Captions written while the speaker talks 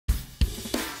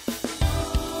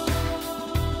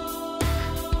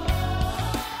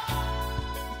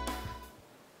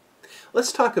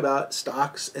Let's talk about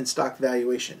stocks and stock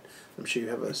valuation. I'm sure you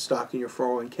have a stock in your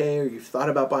 401k or you've thought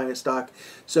about buying a stock.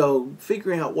 So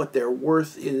figuring out what they're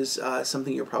worth is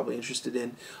something you're probably interested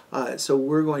in. So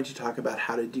we're going to talk about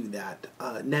how to do that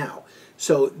now.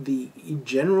 So the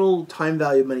general time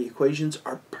value of money equations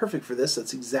are perfect for this.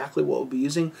 That's exactly what we'll be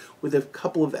using with a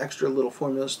couple of extra little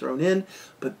formulas thrown in.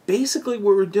 But basically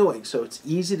what we're doing, so it's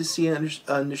easy to see and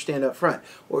understand up front,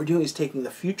 what we're doing is taking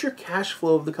the future cash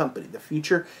flow of the company, the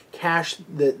future cash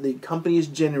that the company is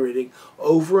generating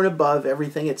over and above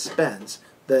everything it spends,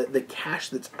 the cash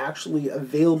that's actually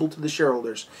available to the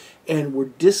shareholders, and we're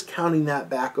discounting that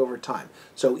back over time.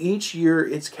 So each year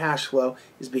its cash flow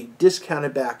is being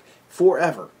discounted back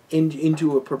forever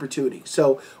into a perpetuity.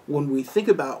 So when we think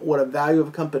about what a value of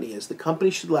a company is, the company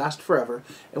should last forever,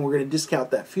 and we're going to discount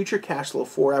that future cash flow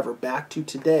forever back to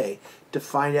today to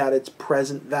find out its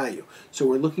present value. So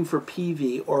we're looking for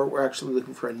PV, or we're actually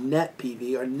looking for a net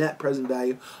PV, or net present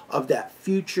value of that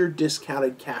future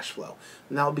discounted cash flow.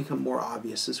 And that will become more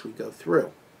obvious as we go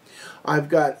through. I've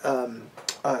got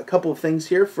a couple of things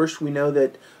here. First, we know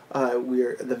that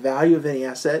the value of any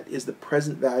asset is the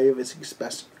present value of its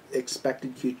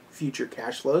expected future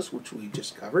cash flows, which we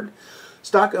just covered.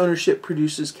 Stock ownership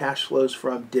produces cash flows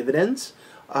from dividends,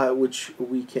 which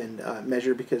we can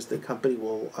measure because the company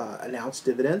will announce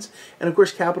dividends. And of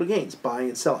course, capital gains, buying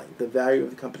and selling. The value of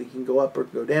the company can go up or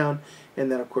go down,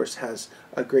 and that of course has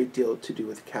a great deal to do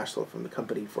with the cash flow from the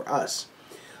company for us.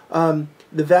 The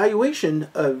valuation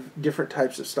of different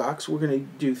types of stocks, we're going to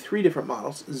do three different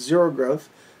models: zero growth,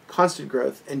 constant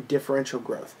growth, and differential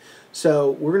growth.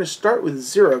 So we're going to start with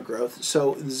zero growth.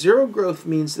 So zero growth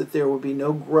means that there will be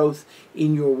no growth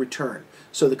in your return.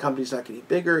 So the company's not getting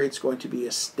bigger. It's going to be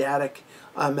a static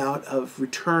amount of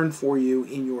return for you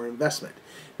in your investment.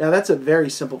 Now that's a very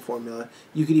simple formula.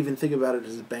 You could even think about it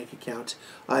as a bank account.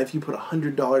 If you put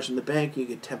 $100 in the bank, you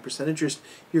get 10% interest,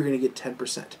 you're going to get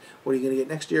 10%. What are you going to get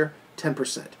next year?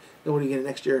 10%. And what are you going to get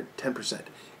next year? 10%.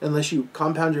 Unless you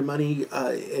compound your money,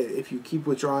 if you keep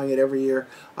withdrawing it every year,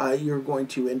 you're going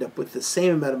to end up with the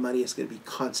same amount of money. It's going to be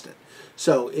constant.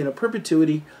 So in a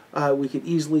perpetuity, we could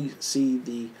easily see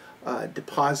the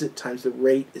deposit times the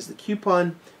rate is the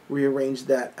coupon. Rearrange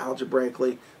that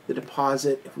algebraically. The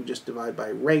deposit, if we just divide by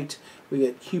rate, we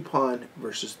get coupon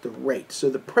versus the rate. So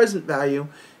the present value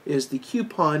is the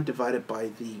coupon divided by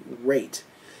the rate.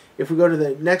 If we go to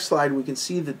the next slide, we can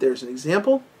see that there's an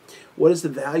example. What is the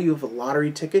value of a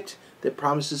lottery ticket that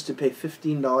promises to pay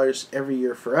 $15 every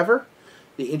year forever?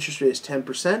 The interest rate is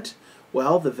 10%.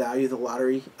 Well, the value of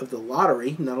the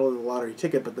lottery, not only the lottery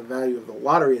ticket, but the value of the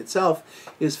lottery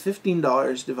itself is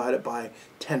 $15 divided by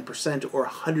 10%, or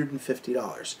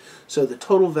 $150. So the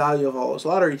total value of all those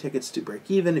lottery tickets to break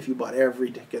even, if you bought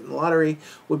every ticket in the lottery,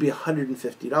 would be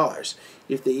 $150.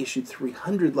 If they issued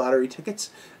 300 lottery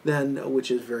tickets, then,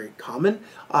 which is very common,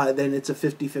 then it's a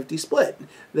 50-50 split.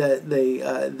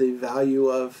 The value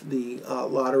of the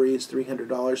lottery is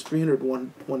 $300,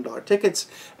 301 tickets,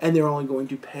 and they're only going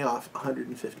to pay off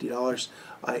 $150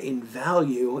 in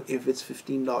value if it's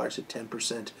 $15 at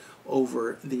 10%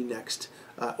 over the next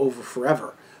over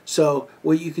forever. So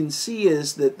what you can see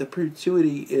is that the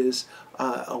perpetuity is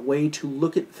a way to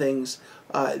look at things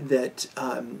that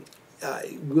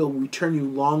will return you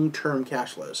long-term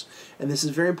cash flows. And this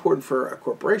is very important for a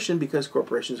corporation because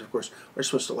corporations, of course, are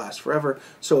supposed to last forever.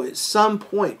 So at some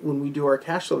point when we do our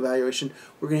cash flow valuation,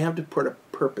 we're going to have to put a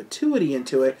perpetuity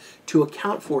into it to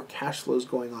account for cash flows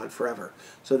going on forever.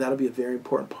 So that'll be a very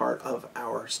important part of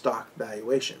our stock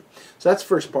valuation. So that's the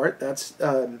first part. That's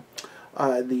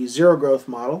the zero growth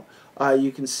model.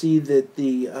 You can see that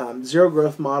the zero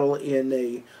growth model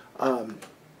in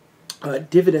a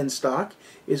dividend stock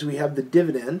is we have the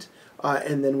dividend,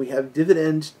 and then we have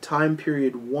dividend time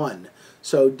period 1.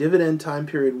 So dividend time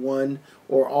period 1,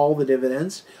 or all the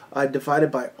dividends,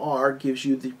 divided by R gives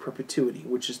you the perpetuity,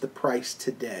 which is the price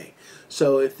today.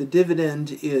 So if the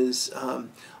dividend is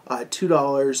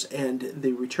 $2 and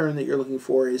the return that you're looking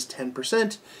for is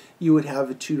 10%, you would have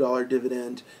a $2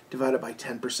 dividend divided by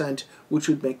 10%, which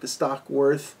would make the stock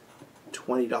worth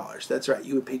 $20. That's right.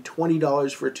 You would pay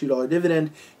 $20 for a $2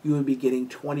 dividend. You would be getting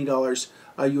 $20.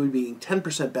 You would be getting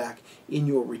 10% back in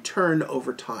your return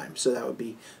over time. So that would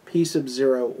be P sub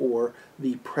 0, or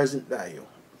the present value.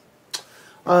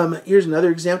 Here's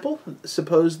another example.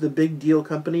 Suppose the big deal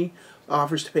company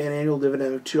offers to pay an annual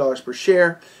dividend of $2 per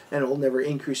share, and it will never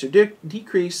increase or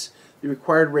decrease. The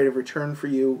required rate of return for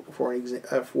you for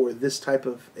this type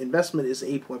of investment is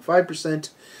 8.5%.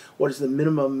 What is the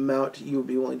minimum amount you would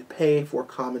be willing to pay for a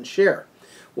common share?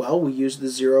 Well, we use the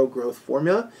zero growth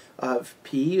formula of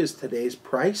P is today's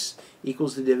price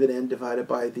equals the dividend divided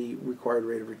by the required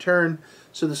rate of return.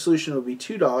 So the solution would be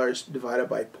 $2 divided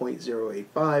by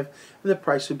 0.085, and the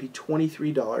price would be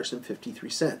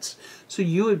 $23.53. So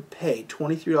you would pay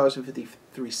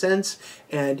 $23.53,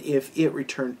 and if it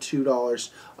returned $2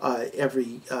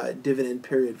 every dividend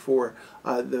period for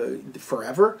the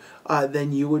forever,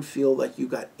 then you would feel like you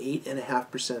got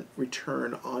 8.5%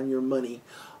 return on your money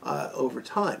over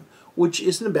time, which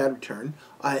isn't a bad return,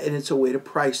 and it's a way to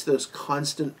price those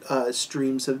constant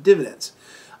streams of dividends.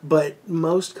 But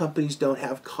most companies don't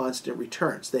have constant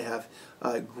returns. They have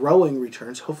growing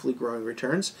returns, hopefully growing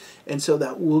returns, and so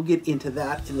that we'll get into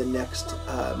that in the next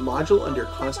module under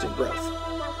constant growth.